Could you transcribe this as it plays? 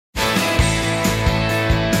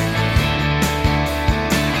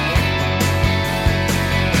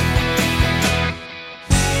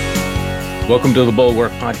Welcome to the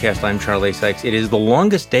Bulwark Podcast. I'm Charlie Sykes. It is the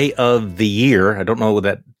longest day of the year. I don't know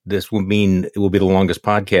that this will mean it will be the longest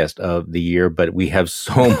podcast of the year, but we have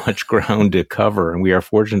so much ground to cover, and we are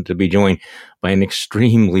fortunate to be joined by an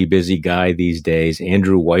extremely busy guy these days,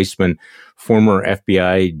 Andrew Weissmann, former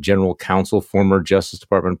FBI general counsel, former Justice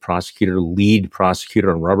Department prosecutor, lead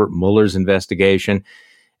prosecutor on Robert Mueller's investigation,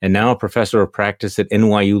 and now a professor of practice at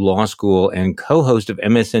NYU Law School and co-host of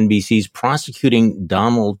MSNBC's Prosecuting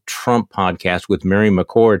Donald Trump podcast with Mary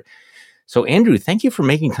McCord. So, Andrew, thank you for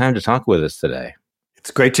making time to talk with us today. It's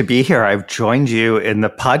great to be here. I've joined you in the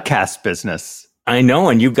podcast business. I know,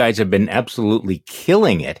 and you guys have been absolutely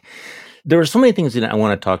killing it. There are so many things that I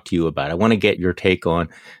want to talk to you about. I want to get your take on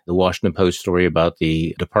the Washington Post story about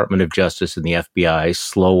the Department of Justice and the FBI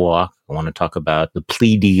slow walk. I want to talk about the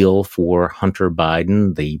plea deal for Hunter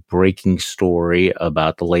Biden, the breaking story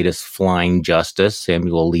about the latest flying justice,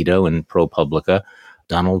 Samuel Alito in ProPublica,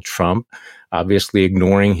 Donald Trump, obviously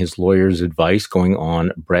ignoring his lawyer's advice, going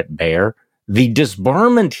on Brett Baier, the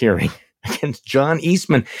disbarment hearing against John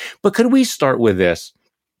Eastman. But could we start with this?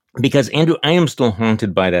 Because, Andrew, I am still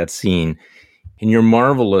haunted by that scene in your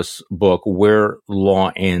marvelous book, Where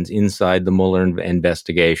Law Ends, Inside the Mueller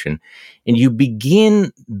Investigation. And you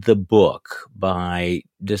begin the book by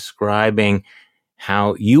describing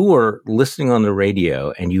how you were listening on the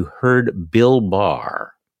radio and you heard Bill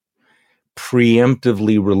Barr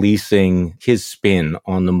preemptively releasing his spin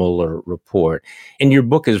on the Mueller report. And your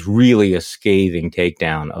book is really a scathing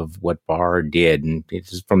takedown of what Barr did. And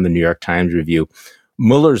this is from the New York Times Review.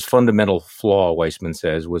 Mueller's fundamental flaw, Weissmann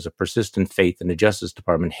says, was a persistent faith in the Justice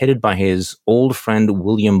Department headed by his old friend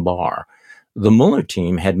William Barr. The Mueller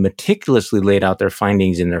team had meticulously laid out their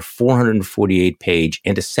findings in their 448-page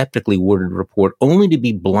antiseptically worded report, only to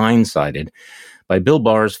be blindsided by Bill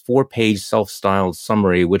Barr's 4-page self-styled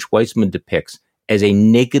summary, which Weissmann depicts as a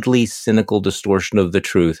nakedly cynical distortion of the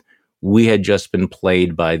truth. We had just been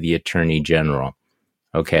played by the Attorney General.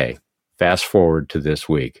 Okay, fast forward to this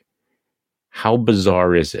week. How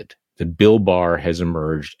bizarre is it that Bill Barr has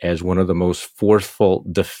emerged as one of the most forceful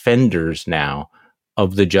defenders now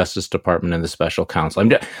of the Justice Department and the special counsel?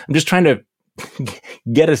 I'm just trying to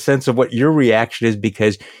get a sense of what your reaction is,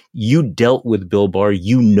 because you dealt with Bill Barr.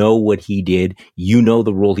 You know what he did. You know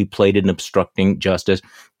the role he played in obstructing justice.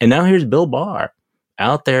 And now here's Bill Barr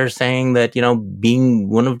out there saying that, being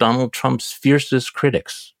one of Donald Trump's fiercest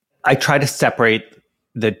critics. I try to separate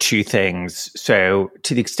the two things. So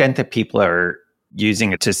to the extent that people are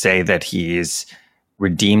using it to say that he's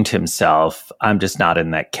redeemed himself, I'm just not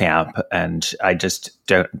in that camp. And I just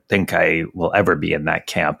don't think I will ever be in that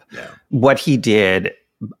camp. Yeah. What he did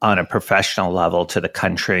on a professional level to the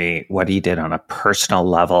country, what he did on a personal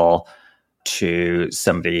level to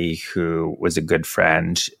somebody who was a good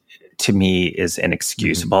friend, to me is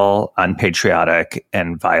inexcusable, unpatriotic,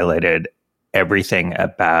 and violated everything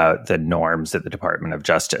about the norms at the Department of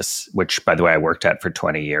Justice, which, by the way, I worked at for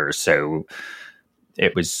 20 years. So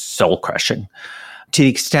it was soul-crushing. To the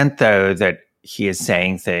extent, though, that he is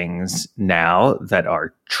saying things now that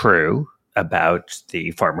are true about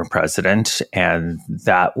the former president, and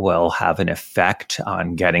that will have an effect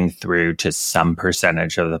on getting through to some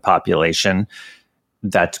percentage of the population,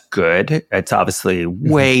 that's good. It's obviously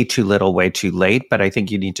way too little, way too late, but I think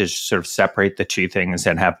you need to sort of separate the two things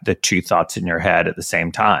and have the two thoughts in your head at the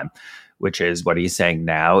same time, which is what he's saying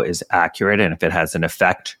now is accurate, and if it has an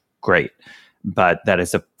effect, great. But that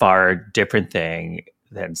is a far different thing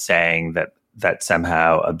than saying that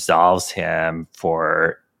somehow absolves him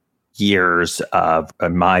for years of,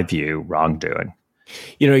 in my view, wrongdoing.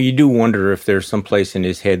 You do wonder if there's some place in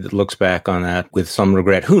his head that looks back on that with some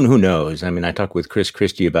regret. Who knows? I mean, I talked with Chris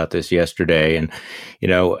Christie about this yesterday, and,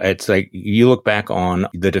 it's like you look back on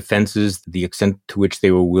the defenses, the extent to which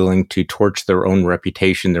they were willing to torch their own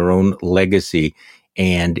reputation, their own legacy,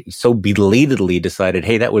 and so belatedly decided,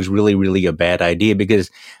 hey, that was really, really a bad idea, because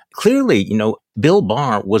clearly, Bill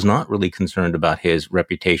Barr was not really concerned about his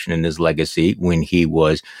reputation and his legacy when he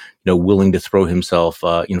was, willing to throw himself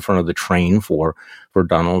in front of the train for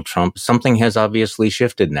Donald Trump. Something has obviously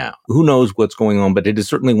shifted now. Who knows what's going on, but it is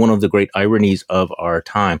certainly one of the great ironies of our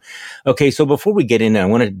time. Okay, so before we get in, I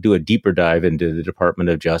want to do a deeper dive into the Department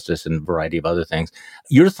of Justice and a variety of other things.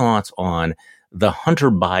 Your thoughts on the Hunter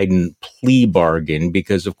Biden plea bargain,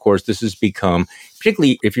 because, of course, this has become,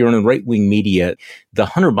 particularly if you're in the right-wing media, the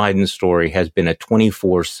Hunter Biden story has been a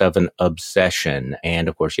 24/7 obsession. And,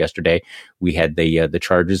 of course, yesterday we had the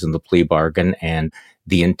charges and the plea bargain, and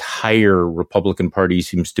the entire Republican Party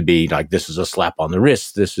seems to be like, this is a slap on the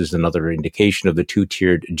wrist. This is another indication of the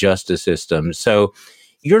two-tiered justice system. So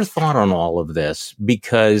your thought on all of this,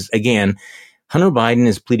 because, again, Hunter Biden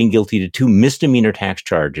is pleading guilty to 2 misdemeanor tax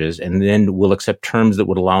charges and then will accept terms that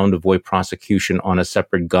would allow him to avoid prosecution on a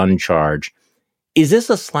separate gun charge. Is this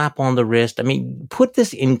a slap on the wrist? I mean, put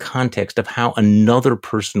this in context of how another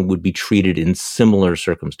person would be treated in similar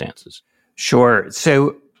circumstances. Sure.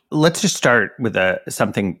 So let's just start with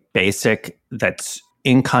something basic that's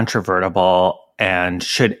incontrovertible and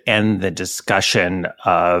should end the discussion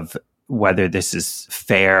of whether this is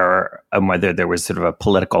fair and whether there was sort of a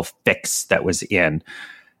political fix that was in.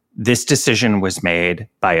 This decision was made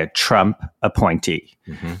by a Trump appointee.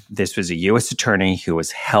 Mm-hmm. This was a U.S. attorney who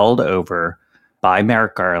was held over by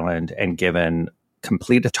Merrick Garland and given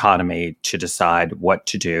complete autonomy to decide what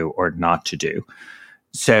to do or not to do.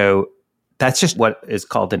 So that's just what is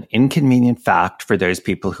called an inconvenient fact for those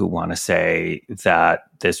people who want to say that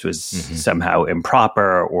this was somehow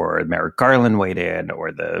improper, or Merrick Garland weighed in,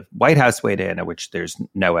 or the White House weighed in, of which there's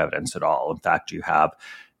no evidence at all. In fact, you have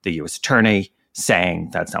the U.S. attorney saying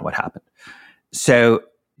that's not what happened. So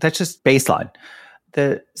that's just baseline.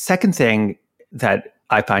 The second thing that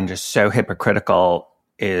I find just so hypocritical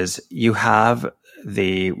is you have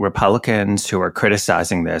the Republicans who are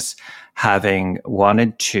criticizing this having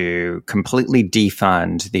wanted to completely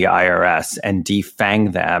defund the IRS and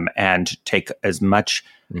defang them and take as much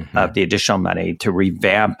of the additional money to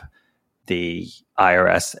revamp the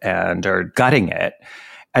IRS and are gutting it.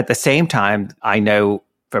 At the same time, I know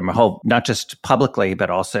from a whole, not just publicly, but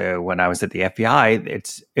also when I was at the FBI,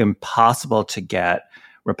 it's impossible to get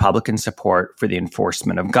Republican support for the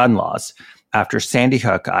enforcement of gun laws. After Sandy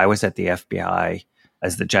Hook, I was at the FBI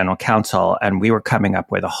as the general counsel, and we were coming up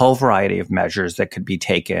with a whole variety of measures that could be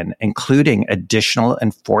taken, including additional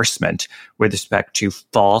enforcement with respect to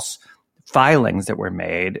false filings that were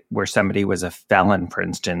made where somebody was a felon, for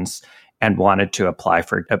instance, and wanted to apply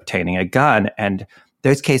for obtaining a gun. And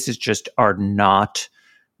those cases just are not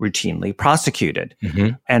routinely prosecuted.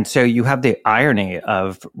 And so you have the irony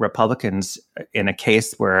of Republicans in a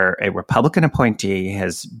case where a Republican appointee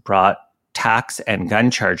has brought tax and gun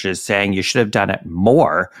charges saying you should have done it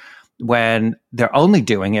more, when they're only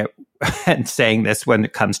doing it and saying this when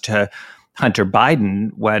it comes to Hunter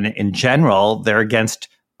Biden, when in general they're against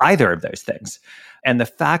either of those things. And the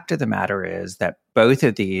fact of the matter is that both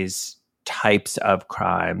of these types of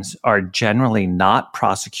crimes are generally not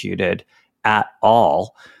prosecuted at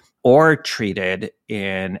all or treated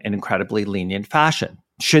in an incredibly lenient fashion.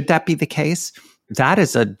 Should that be the case? That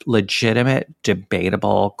is a legitimate,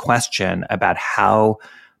 debatable question about how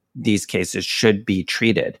these cases should be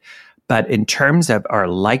treated. But in terms of our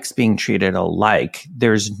likes being treated alike,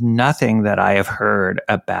 there's nothing that I have heard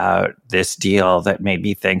about this deal that made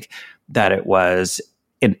me think that it was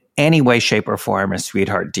in any way, shape, or form a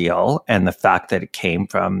sweetheart deal. And the fact that it came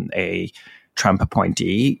from a Trump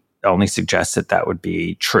appointee only suggests that that would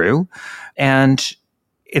be true. And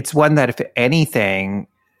it's one that, if anything,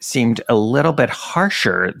 seemed a little bit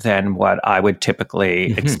harsher than what I would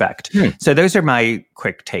typically expect. So those are my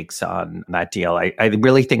quick takes on that deal. I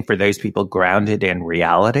really think for those people grounded in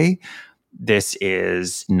reality, this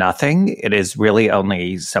is nothing. It is really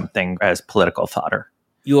only something as political fodder.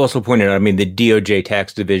 You also pointed out, I mean, the DOJ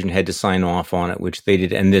tax division had to sign off on it, which they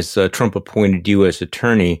did. And this Trump-appointed U.S.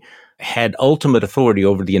 attorney had ultimate authority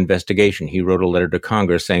over the investigation. He wrote a letter to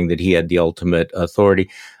Congress saying that he had the ultimate authority.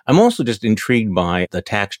 I'm also just intrigued by the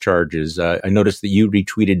tax charges. I noticed that you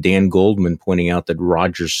retweeted Dan Goldman pointing out that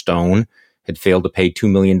Roger Stone had failed to pay $2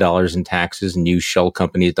 million in taxes and used shell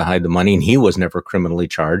companies to hide the money, and he was never criminally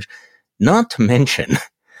charged. Not to mention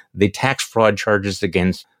the tax fraud charges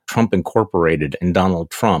against Trump Incorporated and Donald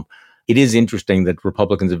Trump. It is interesting that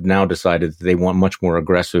Republicans have now decided that they want much more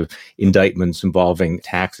aggressive indictments involving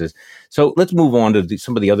taxes. So let's move on to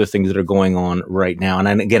some of the other things that are going on right now.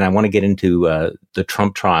 And again, I want to get into the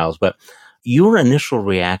Trump trials, but your initial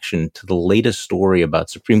reaction to the latest story about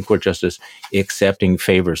Supreme Court Justice accepting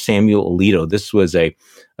favor, Samuel Alito. This was a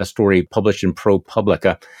story published in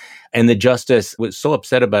ProPublica. And the justice was so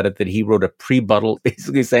upset about it that he wrote a pre-buttal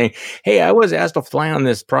basically saying, hey, I was asked to fly on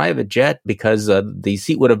this private jet because the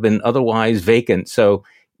seat would have been otherwise vacant. So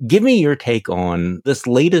give me your take on this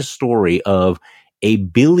latest story of a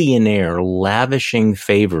billionaire lavishing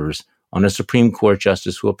favors on a Supreme Court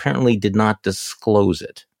justice who apparently did not disclose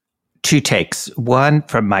it. Two takes. One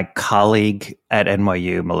from my colleague at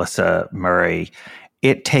NYU, Melissa Murray.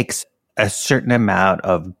 It takes a certain amount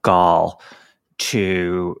of gall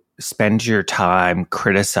to spend your time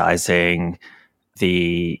criticizing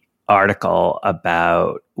the article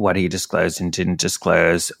about what he disclosed and didn't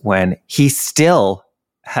disclose when he still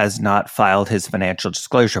has not filed his financial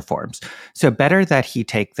disclosure forms. So better that he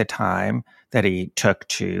take the time that he took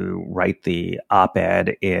to write the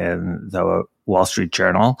op-ed in the Wall Street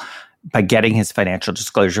Journal by getting his financial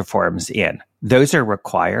disclosure forms in. Those are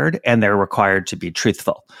required, and they're required to be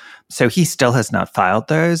truthful. So he still has not filed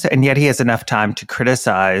those, and yet he has enough time to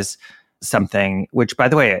criticize something, which, by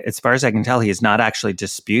the way, as far as I can tell, he is not actually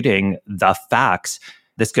disputing the facts.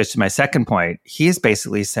 This goes to my second point. He is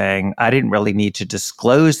basically saying, I didn't really need to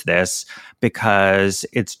disclose this because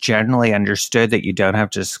it's generally understood that you don't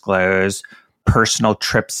have to disclose personal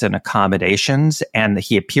trips and accommodations. And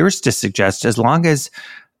he appears to suggest as long as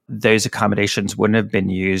those accommodations wouldn't have been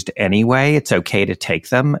used anyway, it's okay to take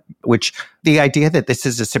them, which the idea that this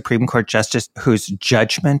is a Supreme Court justice whose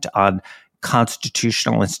judgment on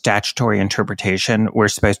constitutional and statutory interpretation we're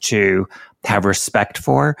supposed to have respect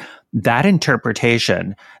for, that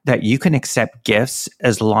interpretation that you can accept gifts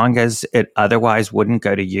as long as it otherwise wouldn't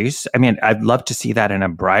go to use. I mean, I'd love to see that in a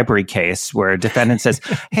bribery case where a defendant says,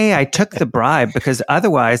 hey, I took the bribe because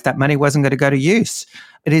otherwise that money wasn't going to go to use.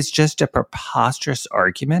 It is just a preposterous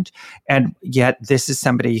argument. And yet this is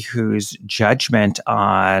somebody whose judgment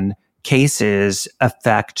on cases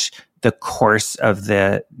affect the course of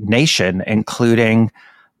the nation, including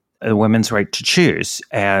a women's right to choose.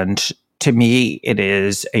 And to me, it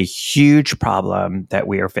is a huge problem that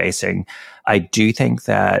we are facing. I do think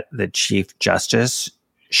that the Chief Justice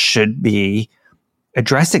should be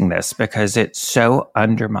addressing this because it so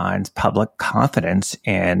undermines public confidence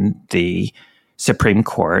in the Supreme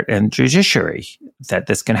Court and judiciary that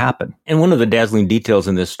this can happen. And one of the dazzling details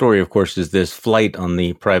in this story, of course, is this flight on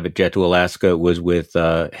the private jet to Alaska was with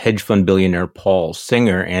hedge fund billionaire Paul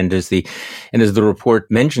Singer. And as the report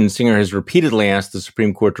mentioned, Singer has repeatedly asked the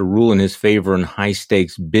Supreme Court to rule in his favor in high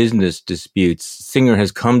stakes business disputes. Singer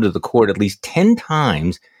has come to the court at least 10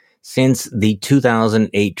 times since the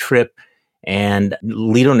 2008 trip. And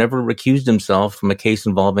Alito never recused himself from a case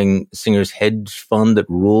involving Singer's hedge fund that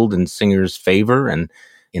ruled in Singer's favor. And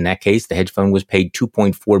in that case, the hedge fund was paid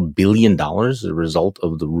 $2.4 billion as a result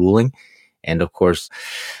of the ruling. And of course,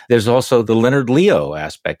 there's also the Leonard Leo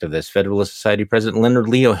aspect of this. Federalist Society President Leonard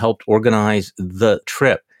Leo helped organize the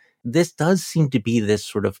trip. This does seem to be this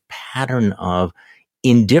sort of pattern of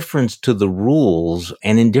indifference to the rules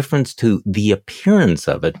and indifference to the appearance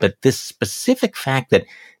of it. But this specific fact that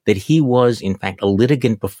he was, in fact, a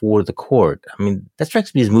litigant before the court, I mean, that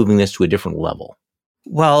strikes me as moving this to a different level.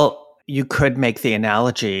 Well, you could make the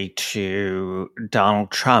analogy to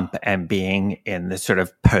Donald Trump and being in this sort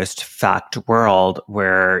of post-fact world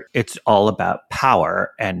where it's all about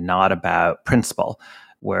power and not about principle,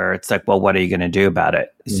 where it's like, well, what are you going to do about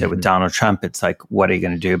it? Mm-hmm. So with Donald Trump, it's like, what are you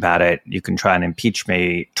going to do about it? You can try and impeach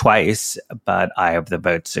me twice, but I have the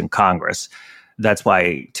votes in Congress. That's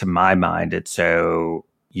why, to my mind, it's so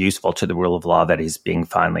useful to the rule of law that he's being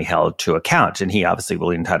finally held to account. And he obviously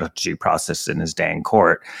will be entitled to due process in his day in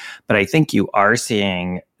court. But I think you are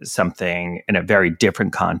seeing something in a very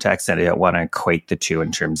different context, and I don't want to equate the two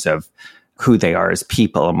in terms of who they are as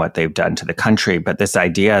people and what they've done to the country. But this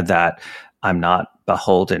idea that I'm not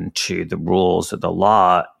beholden to the rules of the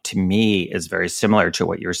law, to me, is very similar to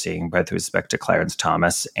what you're seeing both with respect to Clarence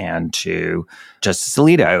Thomas and to Justice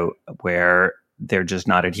Alito, where they're just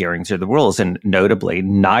not adhering to the rules. And notably,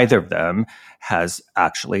 neither of them has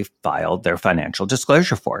actually filed their financial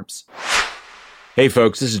disclosure forms. Hey,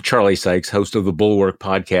 folks, this is Charlie Sykes, host of the Bulwark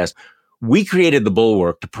podcast. We created the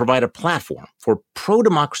Bulwark to provide a platform for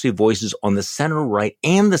pro-democracy voices on the center right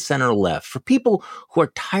and the center left, for people who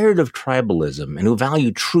are tired of tribalism and who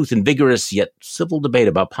value truth and vigorous yet civil debate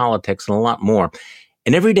about politics and a lot more.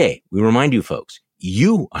 And every day, we remind you folks,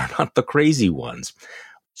 you are not the crazy ones.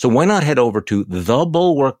 So why not head over to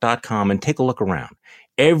thebulwark.com and take a look around.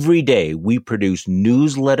 Every day, we produce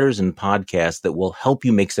newsletters and podcasts that will help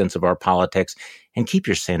you make sense of our politics and keep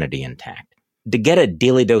your sanity intact. To get a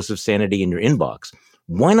daily dose of sanity in your inbox,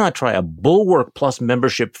 why not try a Bulwark Plus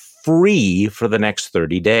membership free for the next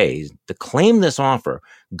 30 days? To claim this offer,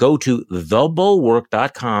 go to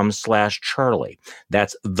thebulwark.com/Charlie.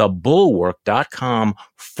 That's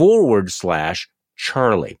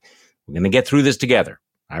thebulwark.com/Charlie. We're going to get through this together.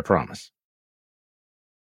 I promise.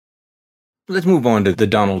 Let's move on to the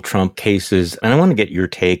Donald Trump cases. And I want to get your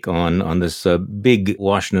take on this big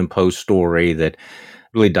Washington Post story that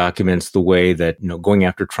really documents the way that, going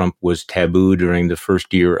after Trump was taboo during the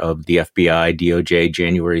first year of the FBI, DOJ,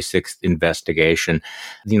 January 6th investigation.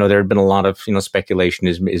 There had been a lot of, speculation.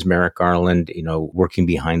 Is Merrick Garland, working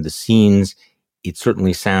behind the scenes? It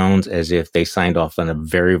certainly sounds as if they signed off on a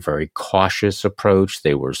very, very cautious approach.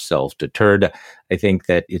 They were self-deterred. I think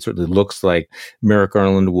that it certainly looks like Merrick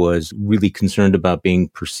Garland was really concerned about being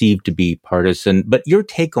perceived to be partisan. But your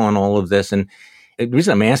take on all of this, and The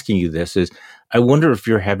reason I'm asking you this is I wonder if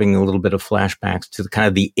you're having a little bit of flashbacks to the kind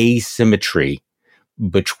of the asymmetry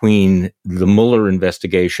between the Mueller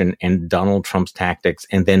investigation and Donald Trump's tactics,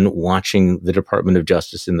 and then watching the Department of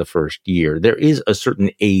Justice in the first year. There is a certain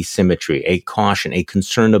asymmetry, a caution, a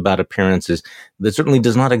concern about appearances that certainly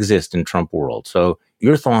does not exist in Trump world. So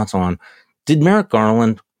your thoughts on, did Merrick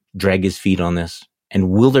Garland drag his feet on this? And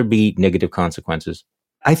will there be negative consequences?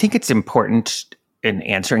 I think it's important in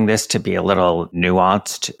answering this to be a little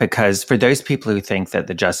nuanced, because for those people who think that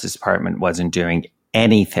the Justice Department wasn't doing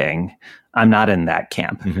anything, I'm not in that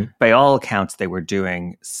camp. Mm-hmm. By all accounts, they were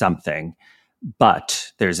doing something, but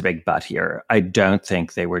there's a big but here. I don't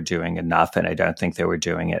think they were doing enough, and I don't think they were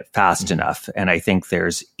doing it fast enough. And I think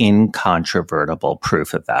there's incontrovertible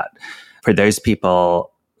proof of that. For those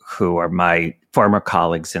people who are my former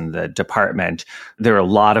colleagues in the department, there are a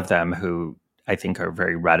lot of them who I think are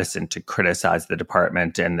very reticent to criticize the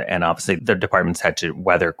department, and obviously the department's had to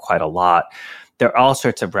weather quite a lot. There are all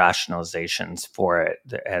sorts of rationalizations for it,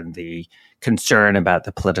 and the concern about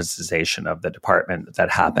the politicization of the department that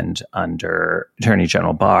happened under Attorney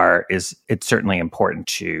General Barr it's certainly important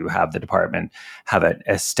to have the department have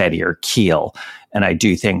a steadier keel. And I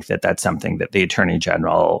do think that that's something that the Attorney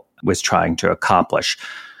General was trying to accomplish.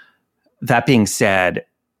 That being said,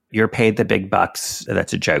 you're paid the big bucks.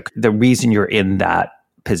 That's a joke. The reason you're in that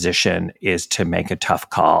position is to make a tough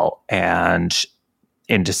call. And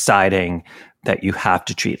in deciding that you have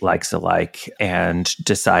to treat likes alike, and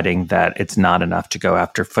deciding that it's not enough to go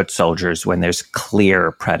after foot soldiers when there's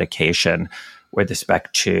clear predication with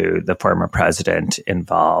respect to the former president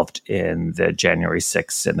involved in the January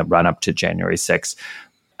 6th and the run-up to January 6th,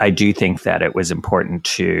 I do think that it was important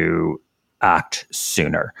to act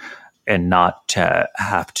sooner and not to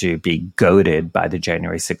have to be goaded by the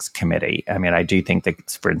January 6th committee. I mean, I do think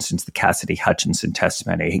that, for instance, the Cassidy Hutchinson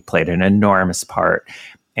testimony played an enormous part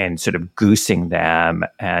in sort of goosing them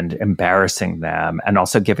and embarrassing them, and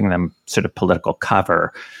also giving them sort of political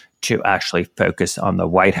cover to actually focus on the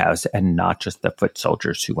White House and not just the foot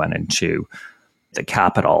soldiers who went into the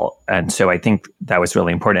Capitol. And so I think that was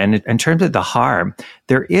really important. And in terms of the harm,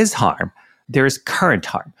 there is harm. There is current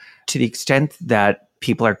harm. To the extent that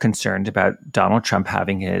people are concerned about Donald Trump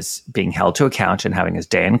being held to account and having his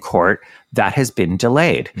day in court, that has been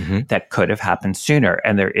delayed. Mm-hmm. That could have happened sooner.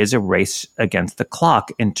 And there is a race against the clock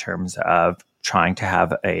in terms of trying to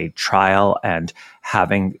have a trial and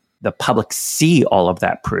having the public see all of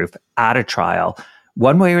that proof at a trial,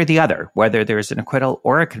 one way or the other. Whether there's an acquittal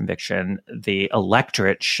or a conviction, the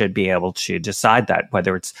electorate should be able to decide that,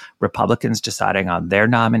 whether it's Republicans deciding on their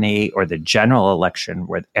nominee or the general election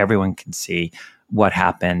where everyone can see what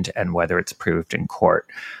happened and whether it's proved in court.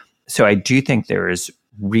 So I do think there is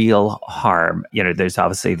real harm. There's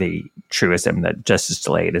obviously the truism that justice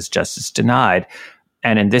delayed is justice denied.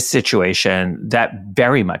 And in this situation, that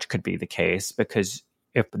very much could be the case, because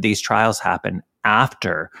if these trials happen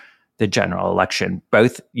after the general election,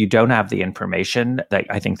 both you don't have the information that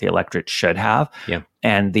I think the electorate should have. Yeah.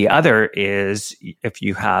 And the other is, if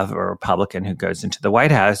you have a Republican who goes into the White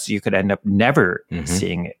House, you could end up never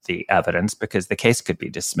seeing the evidence, because the case could be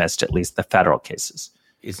dismissed, at least the federal cases.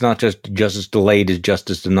 It's not just justice delayed is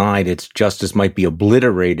justice denied. It's justice might be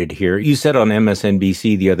obliterated here. You said on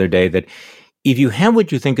MSNBC the other day that if you have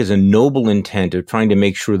what you think is a noble intent of trying to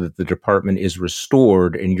make sure that the department is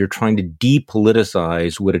restored, and you're trying to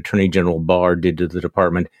depoliticize what Attorney General Barr did to the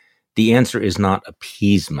department, the answer is not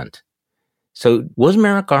appeasement. So was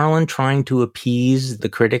Merrick Garland trying to appease the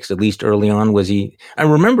critics, at least early on? Was he? I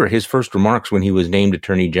remember his first remarks when he was named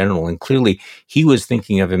Attorney General, and clearly he was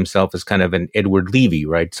thinking of himself as kind of an Edward Levy,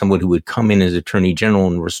 right? Someone who would come in as Attorney General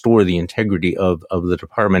and restore the integrity of the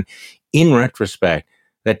department. In retrospect,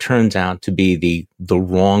 that turns out to be the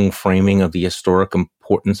wrong framing of the historic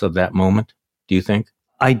importance of that moment, do you think?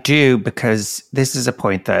 I do, because this is a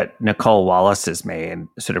point that Nicole Wallace has made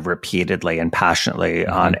sort of repeatedly and passionately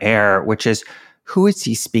on air, which is, who is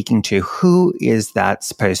he speaking to? Who is that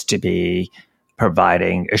supposed to be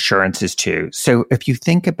providing assurances to? So if you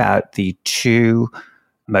think about the two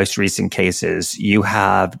most recent cases, you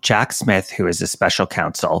have Jack Smith, who is a special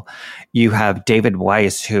counsel. You have David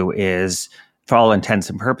Weiss, who is, for all intents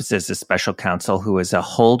and purposes, a special counsel who is a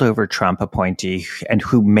holdover Trump appointee and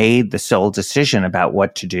who made the sole decision about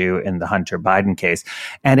what to do in the Hunter Biden case.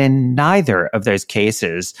 And in neither of those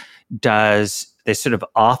cases does this sort of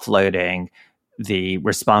offloading the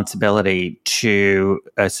responsibility to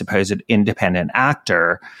a supposed independent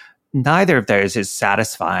actor, neither of those is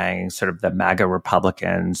satisfying sort of the MAGA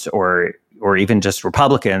Republicans or even just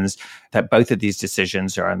Republicans, that both of these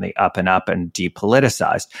decisions are on the up and up and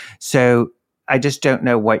depoliticized. So I just don't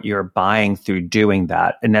know what you're buying through doing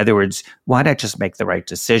that. In other words, why not just make the right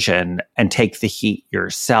decision and take the heat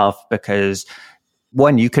yourself? Because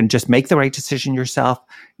one, you can just make the right decision yourself.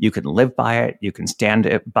 You can live by it. You can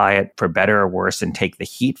stand by it for better or worse and take the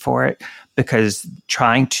heat for it. Because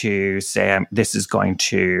trying to say this is going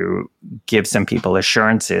to give some people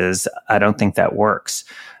assurances, I don't think that works.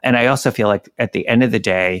 And I also feel like at the end of the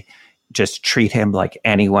day, just treat him like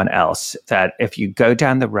anyone else. That if you go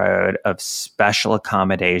down the road of special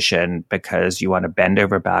accommodation because you want to bend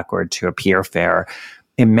over backward to appear fair,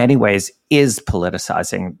 in many ways is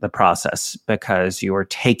politicizing the process because you are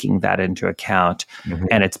taking that into account. Mm-hmm.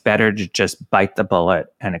 And it's better to just bite the bullet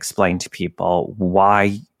and explain to people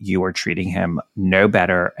why you are treating him no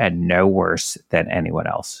better and no worse than anyone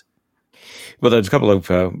else. Well, there's a couple of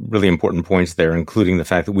really important points there, including the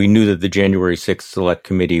fact that we knew that the January 6th Select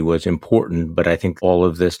Committee was important, but I think all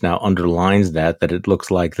of this now underlines that it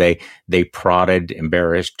looks like they prodded,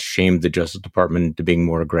 embarrassed, shamed the Justice Department into being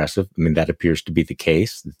more aggressive. I mean, that appears to be the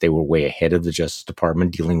case, that they were way ahead of the Justice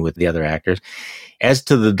Department dealing with the other actors. As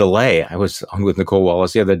to the delay, I was on with Nicole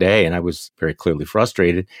Wallace the other day, and I was very clearly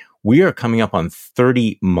frustrated. We are coming up on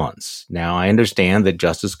 30 months. Now, I understand that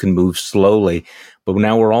justice can move slowly, but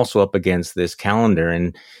now we're also up against this calendar.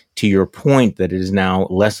 And to your point, that it is now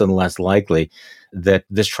less and less likely that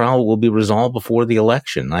this trial will be resolved before the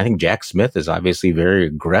election. I think Jack Smith is obviously very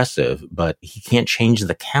aggressive, but he can't change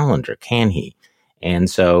the calendar, can he?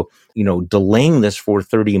 And so, delaying this for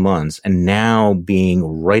 30 months and now being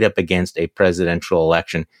right up against a presidential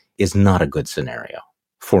election is not a good scenario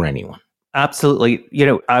for anyone. Absolutely.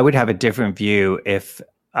 I would have a different view if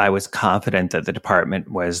I was confident that the department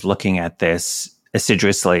was looking at this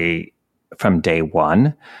assiduously from day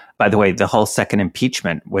one. By the way, the whole second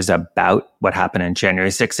impeachment was about what happened on January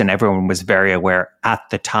 6th, and everyone was very aware at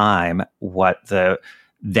the time what the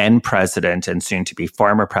then president and soon to be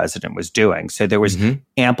former president was doing. So there was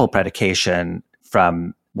ample predication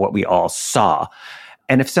from what we all saw.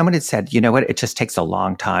 And if someone had said, you know what, it just takes a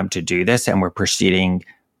long time to do this and we're proceeding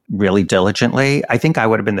really diligently, I think I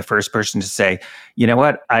would have been the first person to say, you know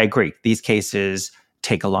what, I agree. These cases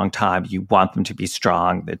take a long time. You want them to be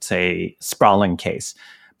strong. It's a sprawling case.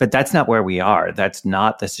 But that's not where we are. That's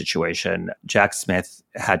not the situation. Jack Smith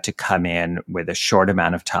had to come in with a short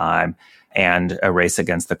amount of time and a race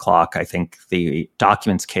against the clock. I think the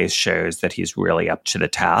documents case shows that he's really up to the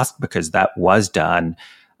task because that was done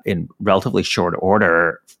in relatively short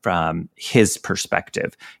order from his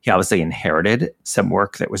perspective. He obviously inherited some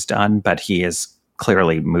work that was done, but he has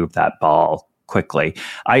clearly moved that ball quickly.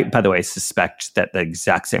 I, by the way, suspect that the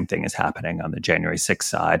exact same thing is happening on the January 6th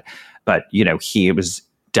side. But, he was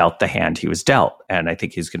dealt the hand he was dealt. And I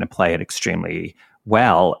think he's going to play it extremely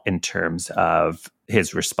well in terms of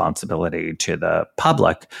his responsibility to the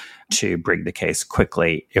public to bring the case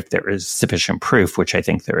quickly if there is sufficient proof, which I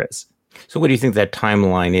think there is. So what do you think that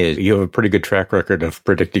timeline is? You have a pretty good track record of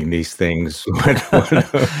predicting these things.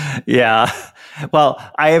 Yeah. Well,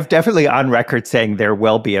 I have definitely on record saying there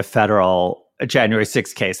will be a federal January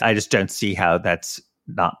 6th case. I just don't see how that's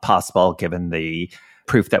not possible given the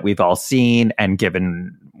proof that we've all seen and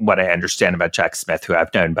given what I understand about Jack Smith, who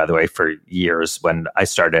I've known, by the way, for years when I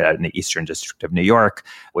started out in the Eastern District of New York,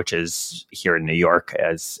 which is here in New York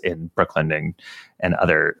as in Brooklyn and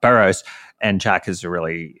other boroughs. And Jack is a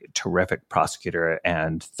really terrific prosecutor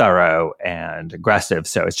and thorough and aggressive.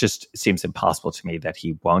 So it seems impossible to me that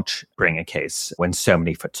he won't bring a case when so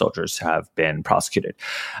many foot soldiers have been prosecuted.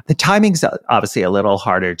 The timing's obviously a little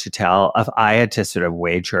harder to tell. If I had to sort of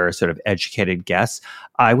wager a sort of educated guess,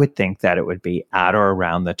 I would think that it would be at or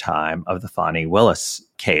around the time of the Fani Willis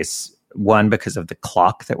case. One, because of the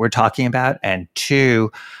clock that we're talking about. And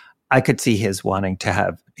two, I could see his wanting to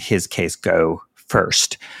have his case go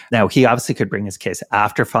first. Now, he obviously could bring his case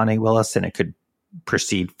after Fani Willis and it could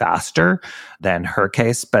proceed faster than her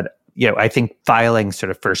case. But, I think filing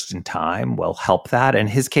sort of first in time will help that. And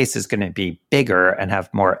his case is going to be bigger and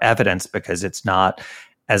have more evidence because it's not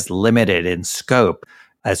as limited in scope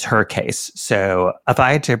as her case. So if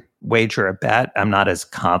I had to wager a bet, I'm not as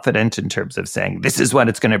confident in terms of saying this is when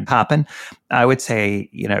it's going to happen. I would say,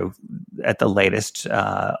 at the latest,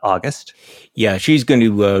 August. Yeah, she's going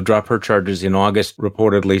to drop her charges in August,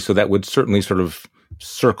 reportedly. So that would certainly sort of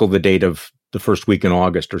circle the date of the first week in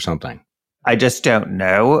August or something. I just don't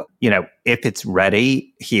know. If it's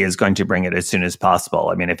ready, he is going to bring it as soon as possible.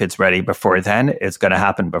 I mean, if it's ready before then, it's going to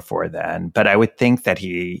happen before then. But I would think that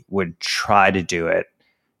he would try to do it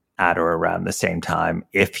at or around the same time,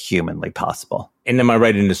 if humanly possible. And am I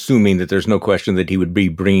right in assuming that there's no question that he would be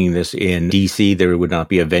bringing this in D.C.? There would not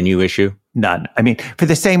be a venue issue? None. I mean, for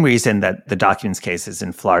the same reason that the documents case is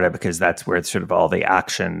in Florida, because that's where sort of all the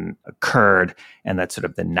action occurred. And that's sort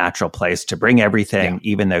of the natural place to bring everything,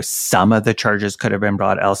 even though some of the charges could have been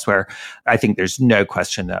brought elsewhere. I think there's no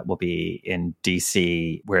question that will be in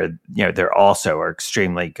D.C., where, there also are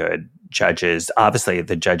extremely good judges. Obviously,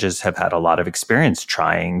 the judges have had a lot of experience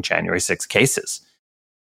trying January 6 cases.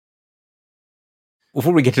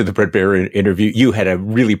 Before we get to the Bret Baier interview, you had a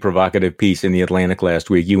really provocative piece in The Atlantic last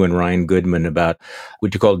week, you and Ryan Goodman, about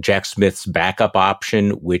what you called Jack Smith's backup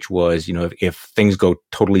option, which was, if things go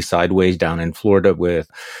totally sideways down in Florida with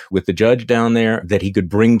the judge down there, that he could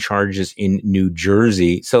bring charges in New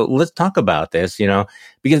Jersey. So let's talk about this,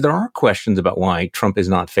 because there are questions about why Trump is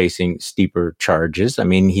not facing steeper charges. I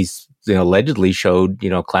mean, he's allegedly showed,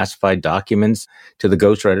 classified documents to the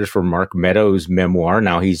ghostwriters for Mark Meadows' memoir.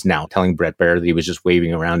 Now he's telling Bret Baier that he was just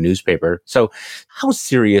waving around newspaper. So how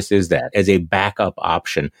serious is that as a backup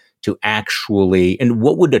option to actually, and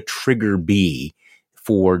what would a trigger be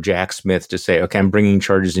for Jack Smith to say, okay, I'm bringing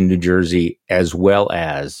charges in New Jersey as well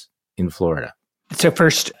as in Florida? So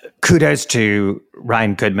first, kudos to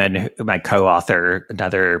Ryan Goodman, my co-author,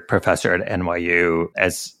 another professor at NYU.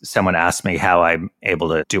 As someone asked me how I'm able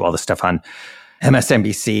to do all this stuff on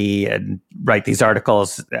MSNBC and write these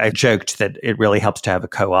articles, I joked that it really helps to have a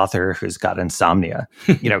co-author who's got insomnia.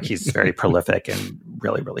 He's very prolific and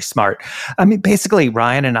really, really smart. I mean, basically,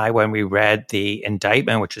 Ryan and I, when we read the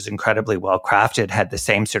indictment, which is incredibly well crafted, had the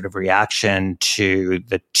same sort of reaction to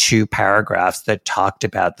the two paragraphs that talked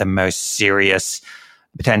about the most serious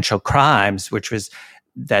potential crimes, which was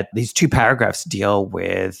that these two paragraphs deal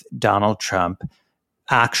with Donald Trump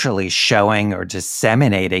actually showing or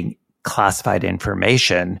disseminating classified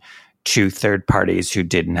information to third parties who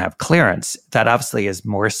didn't have clearance. That obviously is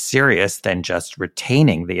more serious than just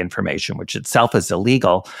retaining the information, which itself is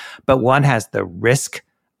illegal. But one has the risk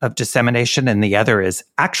of dissemination and the other is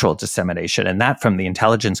actual dissemination. And that, from the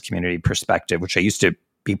intelligence community perspective, which I used to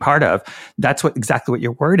be part of, that's exactly what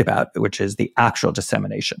you're worried about, which is the actual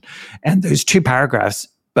dissemination. And those two paragraphs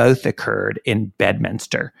both occurred in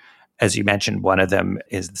Bedminster. As you mentioned, one of them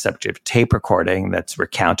is the subject of tape recording that's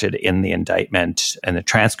recounted in the indictment and the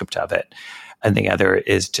transcript of it. And the other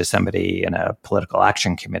is to somebody in a political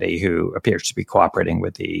action committee who appears to be cooperating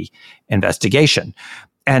with the investigation.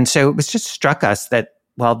 And so it was just struck us that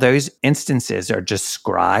while those instances are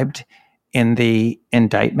described in the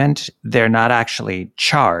indictment, they're not actually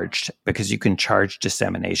charged, because you can charge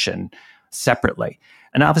dissemination separately.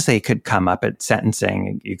 And obviously, it could come up at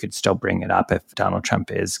sentencing. You could still bring it up if Donald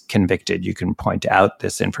Trump is convicted. You can point out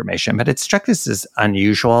this information. But it struck us as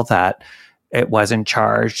unusual that it wasn't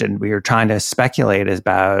charged. And we were trying to speculate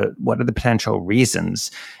about what are the potential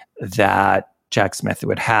reasons that Jack Smith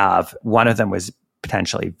would have. One of them was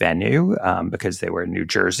potentially venue, because they were in New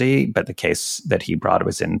Jersey, but the case that he brought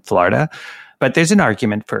was in Florida. But there's an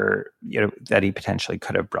argument for, that he potentially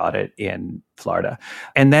could have brought it in Florida.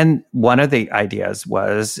 And then one of the ideas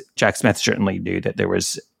was Jack Smith certainly knew that there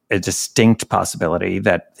was a distinct possibility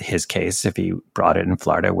that his case, if he brought it in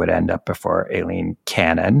Florida, would end up before Aileen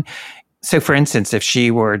Cannon. So, for instance, if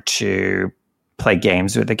she were to play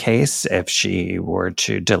games with the case, if she were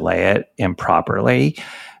to delay it improperly,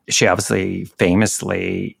 she obviously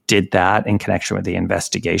famously did that in connection with the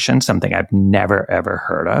investigation, something I've never, ever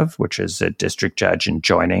heard of, which is a district judge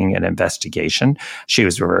enjoining an investigation. She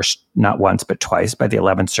was reversed not once, but twice by the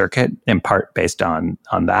 11th Circuit, in part based on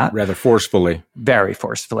that. Rather forcefully. Very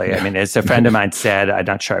forcefully. Yeah. I mean, as a friend of mine said, I'm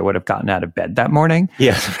not sure I would have gotten out of bed that morning.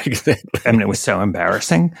 Yes, exactly. I mean, it was so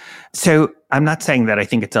embarrassing. So I'm not saying that I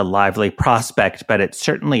think it's a lively prospect, but it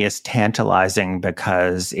certainly is tantalizing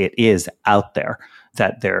because it is out there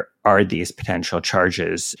that there are these potential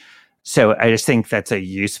charges. So I just think that's a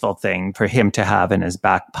useful thing for him to have in his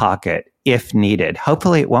back pocket if needed.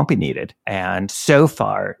 Hopefully it won't be needed. And so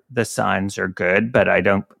far, the signs are good, but I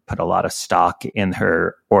don't put a lot of stock in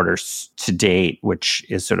her orders to date, which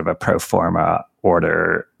is sort of a pro forma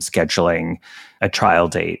order scheduling a trial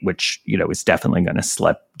date, which, is definitely going to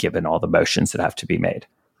slip given all the motions that have to be made.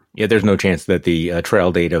 Yeah, there's no chance that the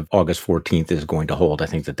trial date of August 14th is going to hold. I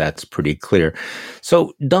think that that's pretty clear.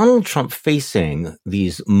 So Donald Trump facing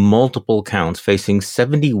these multiple counts, facing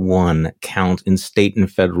 71 counts in state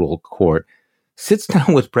and federal court, sits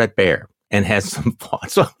down with Bret Baier and has some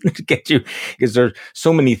thoughts. So I'm going to get you, because there's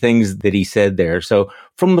so many things that he said there. So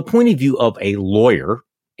from the point of view of a lawyer,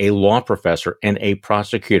 a law professor, and a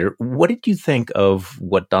prosecutor, what did you think of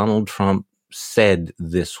what Donald Trump said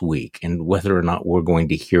this week, and whether or not we're going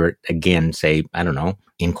to hear it again, say, I don't know,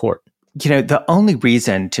 in court? The only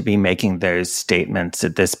reason to be making those statements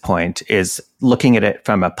at this point is looking at it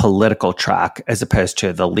from a political track as opposed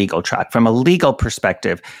to the legal track. From a legal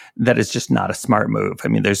perspective, that is just not a smart move. I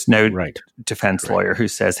mean, there's no defense lawyer who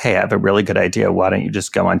says, hey, I have a really good idea. Why don't you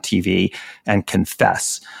just go on TV and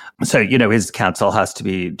confess? So, his counsel has to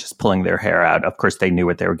be just pulling their hair out. Of course, they knew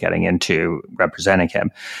what they were getting into representing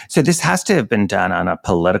him. So this has to have been done on a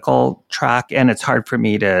political track. And it's hard for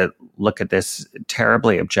me to look at this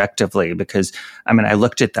terribly objectively because, I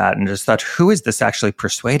looked at that and just thought, who is this actually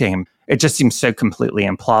persuading him? It just seems so completely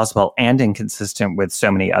implausible and inconsistent with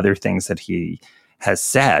so many other things that he has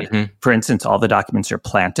said. Mm-hmm. For instance, all the documents are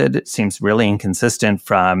planted. It seems really inconsistent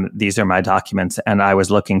from these are my documents and I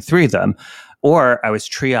was looking through them. Or I was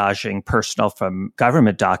triaging personal from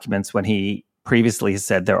government documents when he previously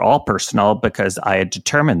said they're all personal because I had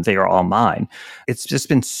determined they are all mine. It's just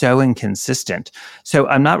been so inconsistent. So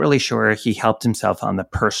I'm not really sure he helped himself on the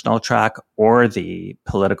personal track or the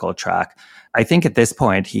political track. I think at this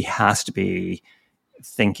point, he has to be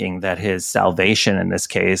thinking that his salvation in this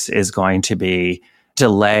case is going to be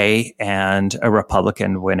delay and a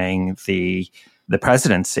Republican winning the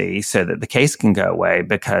presidency so that the case can go away,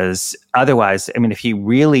 because otherwise, if he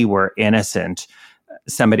really were innocent,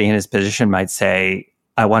 somebody in his position might say,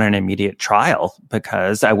 I want an immediate trial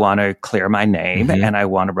because I want to clear my name and I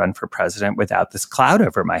want to run for president without this cloud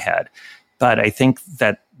over my head. But I think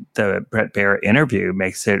that the Bret Baier interview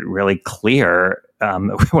makes it really clear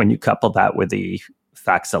when you couple that with the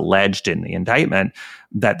facts alleged in the indictment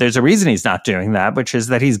that there's a reason he's not doing that, which is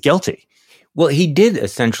that he's guilty. Well, he did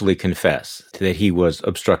essentially confess that he was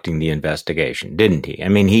obstructing the investigation, didn't he?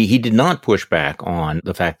 He did not push back on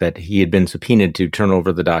the fact that he had been subpoenaed to turn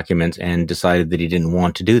over the documents and decided that he didn't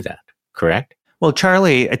want to do that, correct? Well,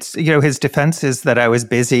 Charlie, it's, his defense is that I was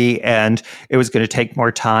busy and it was going to take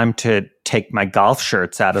more time to take my golf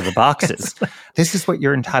shirts out of the boxes. This is what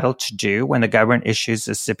you're entitled to do when the government issues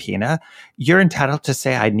a subpoena. You're entitled to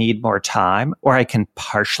say, I need more time, or I can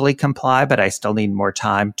partially comply, but I still need more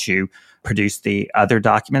time to produce the other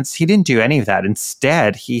documents. He didn't do any of that.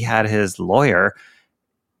 Instead, he had his lawyer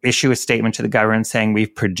issue a statement to the government saying,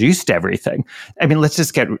 we've produced everything. Let's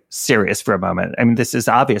just get serious for a moment. This is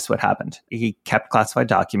obvious what happened. He kept classified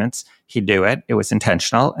documents. He knew it. It was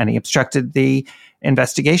intentional. And he obstructed the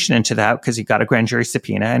investigation into that because he got a grand jury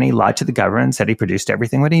subpoena and he lied to the government and said he produced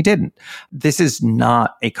everything when he didn't. This is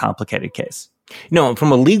not a complicated case. No,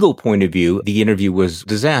 from a legal point of view, the interview was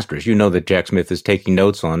disastrous. You know that Jack Smith is taking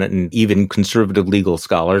notes on it, and even conservative legal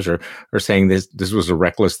scholars are saying this was a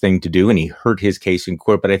reckless thing to do, and he hurt his case in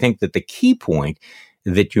court. But I think that the key point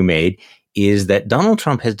that you made is that Donald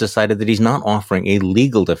Trump has decided that he's not offering a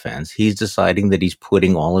legal defense. He's deciding that he's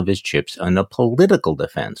putting all of his chips on a political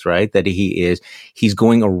defense, right? That he's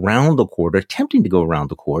going around the court, attempting to go around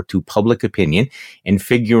the court to public opinion and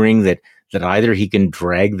figuring that either he can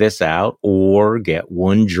drag this out or get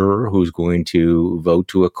one juror who's going to vote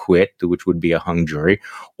to acquit, which would be a hung jury,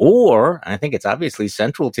 or I think it's obviously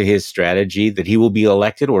central to his strategy that he will be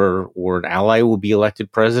elected or an ally will be elected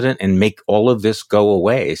president and make all of this go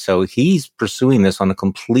away. So he's pursuing this on a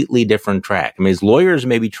completely different track. His lawyers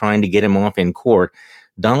may be trying to get him off in court.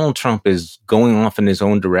 Donald Trump is going off in his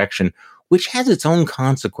own direction, which has its own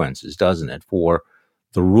consequences, doesn't it, for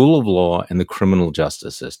the rule of law and the criminal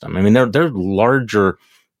justice system. There are larger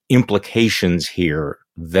implications here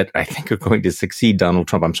that I think are going to succeed Donald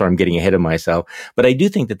Trump. I'm sorry, I'm getting ahead of myself. But I do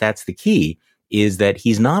think that that's the key, is that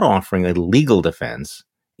he's not offering a legal defense.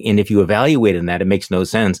 And if you evaluate in that, it makes no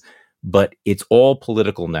sense. But it's all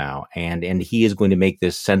political now. And he is going to make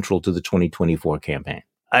this central to the 2024 campaign.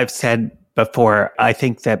 I've said before, I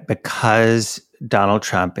think that because Donald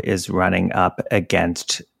Trump is running up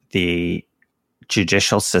against the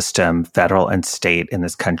judicial system, federal and state in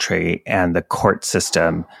this country, and the court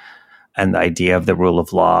system and the idea of the rule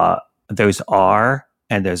of law, those are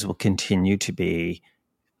and those will continue to be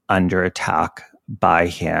under attack by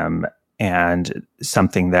him. And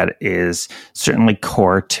something that is certainly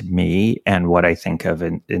core to me and what I think of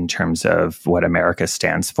in terms of what America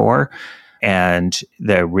stands for. And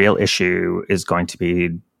the real issue is going to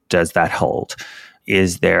be, does that hold?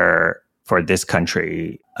 Is there, for this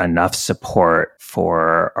country, enough support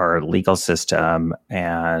for our legal system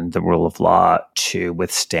and the rule of law to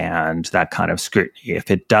withstand that kind of scrutiny? If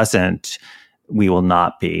it doesn't, we will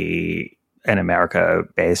not be an America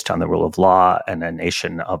based on the rule of law and a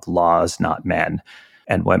nation of laws, not men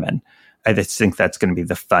and women. I just think that's going to be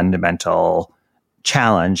the fundamental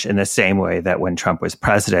challenge, in the same way that when Trump was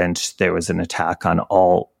president, there was an attack on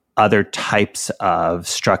all other types of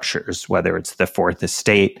structures, whether it's the Fourth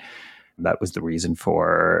Estate, That was the reason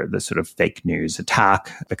for the sort of fake news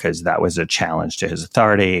attack, because that was a challenge to his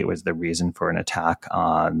authority. It was the reason for an attack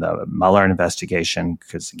on the Mueller investigation,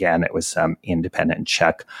 because again, it was some independent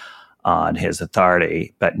check on his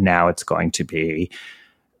authority. But now it's going to be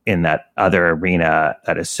in that other arena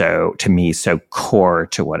that is so, to me, so core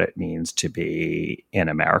to what it means to be in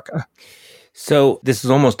America. So this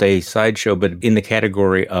is almost a sideshow, but in the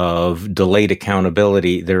category of delayed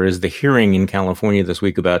accountability, there is the hearing in California this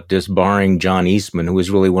week about disbarring John Eastman, who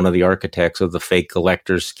was really one of the architects of the fake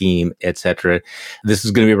collector scheme, et cetera. This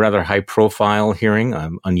is going to be a rather high-profile hearing,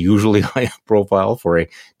 unusually high profile for a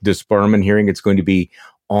disbarment hearing. It's going to be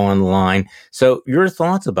online. So your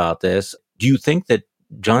thoughts about this? Do you think that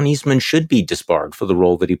John Eastman should be disbarred for the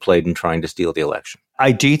role that he played in trying to steal the election?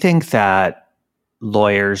 I do think that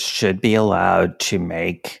lawyers should be allowed to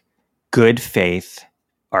make good faith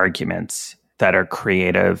arguments that are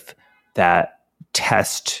creative, that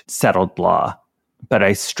test settled law. But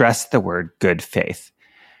I stress the word good faith.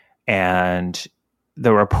 And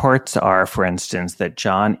the reports are, for instance, that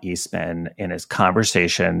John Eastman, in his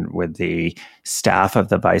conversation with the staff of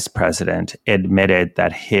the vice president, admitted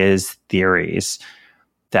that his theories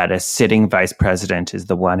that a sitting vice president is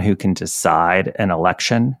the one who can decide an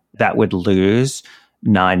election that would lose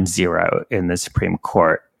 9-0 in the Supreme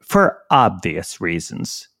Court for obvious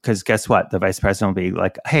reasons. Because guess what? The vice president will be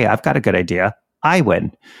like, hey, I've got a good idea. I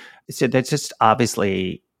win. So that just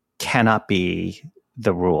obviously cannot be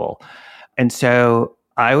the rule. And so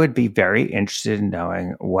I would be very interested in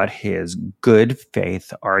knowing what his good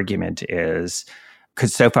faith argument is,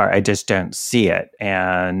 because so far I just don't see it.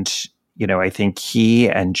 And I think he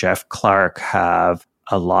and Jeff Clark have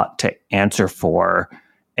a lot to answer for,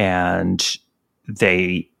 and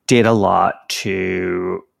they did a lot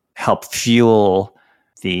to help fuel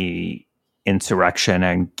the insurrection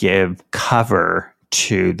and give cover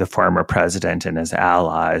to the former president and his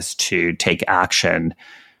allies to take action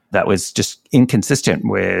that was just inconsistent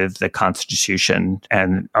with the Constitution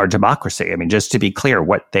and our democracy. I mean, just to be clear,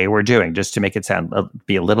 what they were doing, just to make it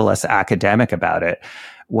be a little less academic about it,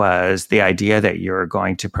 was the idea that you're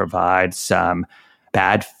going to provide some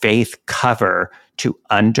bad faith cover to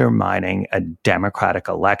undermining a democratic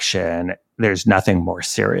election. There's nothing more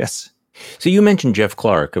serious. So you mentioned Jeff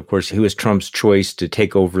Clark. Of course, he was Trump's choice to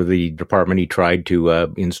take over the department. He tried to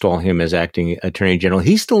install him as acting attorney general.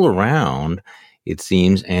 He's still around, it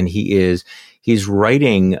seems, and he's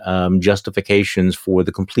writing justifications for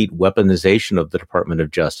the complete weaponization of the Department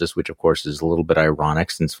of Justice, which, of course, is a little bit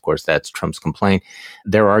ironic since, of course, that's Trump's complaint.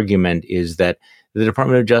 Their argument is that the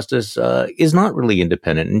Department of Justice is not really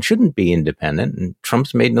independent and shouldn't be independent. And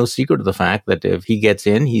Trump's made no secret of the fact that if he gets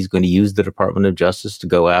in, he's going to use the Department of Justice to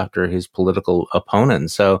go after his political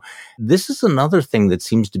opponents. So this is another thing that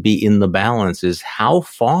seems to be in the balance, is how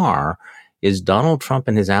far is Donald Trump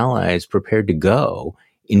and his allies prepared to go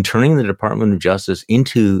in turning the Department of Justice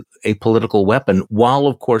into a political weapon, while,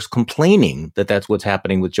 of course, complaining that that's what's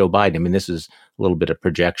happening with Joe Biden. I mean, this is a little bit of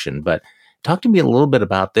projection, but talk to me a little bit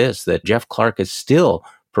about this, that Jeff Clark is still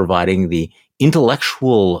providing the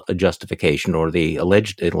intellectual justification, or the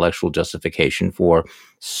alleged intellectual justification, for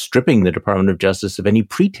stripping the Department of Justice of any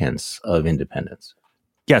pretense of independence.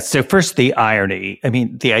 Yes. So first, the irony. I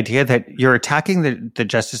mean, the idea that you're attacking the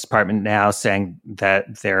Justice Department now, saying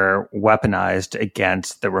that they're weaponized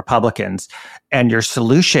against the Republicans, and your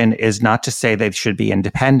solution is not to say they should be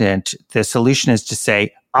independent. The solution is to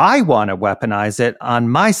say, I want to weaponize it on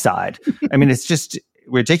my side. I mean, it's just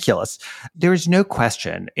ridiculous. There is no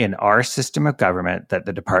question in our system of government that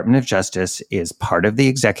the Department of Justice is part of the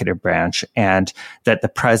executive branch, and that the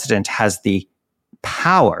president has the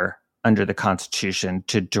power under the Constitution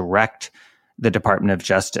to direct the Department of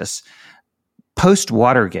Justice.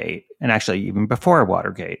 Post-Watergate, and actually even before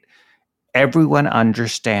Watergate, everyone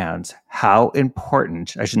understands how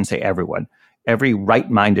important, I shouldn't say everyone, every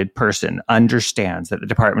right-minded person understands that the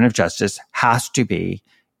Department of Justice has to be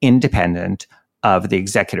independent of the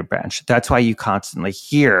executive branch. That's why you constantly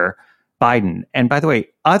hear Biden, and by the way,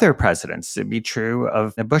 other presidents, it'd be true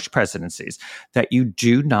of the Bush presidencies, that you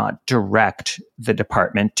do not direct the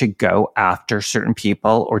department to go after certain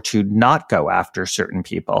people or to not go after certain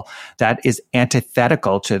people. That is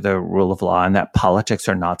antithetical to the rule of law, and that politics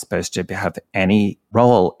are not supposed to have any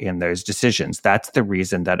role in those decisions. That's the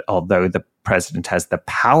reason that although the president has the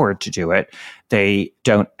power to do it, they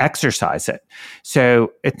don't exercise it.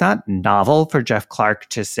 So it's not novel for Jeff Clark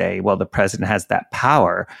to say, well, the president has that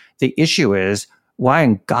power. The issue is, why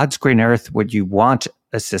in God's green earth would you want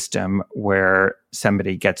a system where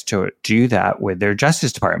somebody gets to do that with their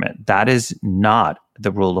Justice Department? That is not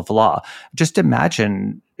the rule of law. Just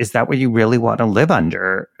imagine is that what you really want to live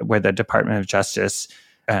under, where the Department of Justice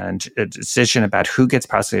and a decision about who gets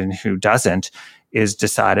prosecuted and who doesn't is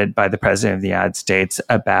decided by the president of the United States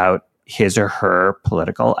about his or her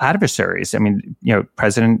political adversaries? I mean,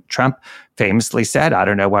 President Trump famously said, I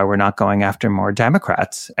don't know why we're not going after more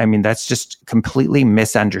Democrats. I mean, that's just completely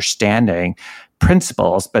misunderstanding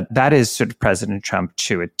principles, but that is sort of President Trump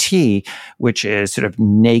to a T, which is sort of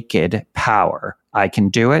naked power. I can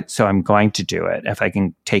do it, so I'm going to do it. If I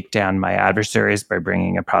can take down my adversaries by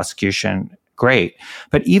bringing a prosecution, great.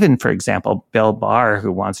 But even, for example, Bill Barr,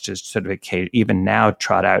 who wants to sort of even now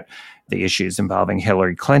trot out the issues involving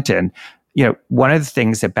Hillary Clinton, one of the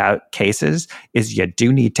things about cases is you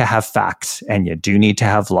do need to have facts and you do need to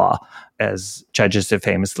have law. As judges have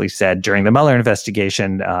famously said during the Mueller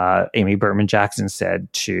investigation, Amy Berman Jackson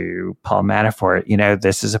said to Paul Manafort,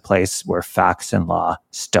 this is a place where facts and law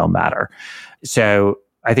still matter. So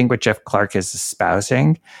I think what Jeff Clark is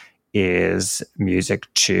espousing is music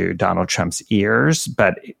to Donald Trump's ears,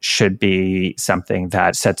 but it should be something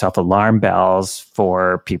that sets off alarm bells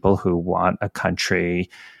for people who want a country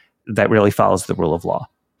that really follows the rule of law.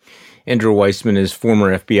 Andrew Weissmann is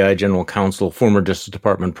former FBI general counsel, former Justice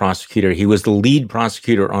Department prosecutor. He was the lead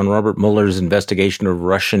prosecutor on Robert Mueller's investigation of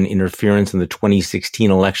Russian interference in the 2016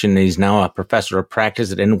 election. And he's now a professor of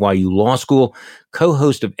practice at NYU Law School,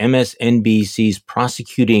 co-host of MSNBC's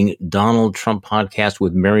Prosecuting Donald Trump podcast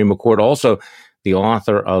with Mary McCord, also the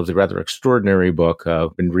author of the rather extraordinary book,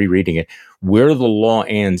 I've been rereading it, Where the Law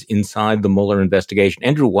Ends Inside the Mueller Investigation.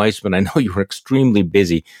 Andrew Weissmann, I know you were extremely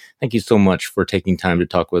busy. Thank you so much for taking time to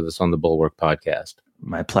talk with us on the Bulwark Podcast.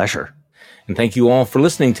 My pleasure. And thank you all for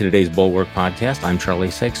listening to today's Bulwark Podcast. I'm Charlie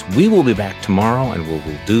Sykes. We will be back tomorrow, and we'll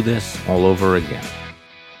do this all over again.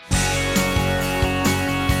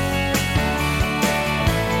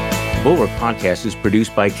 The Bulwark Podcast is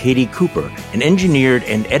produced by Katie Cooper and engineered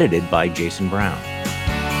and edited by Jason Brown.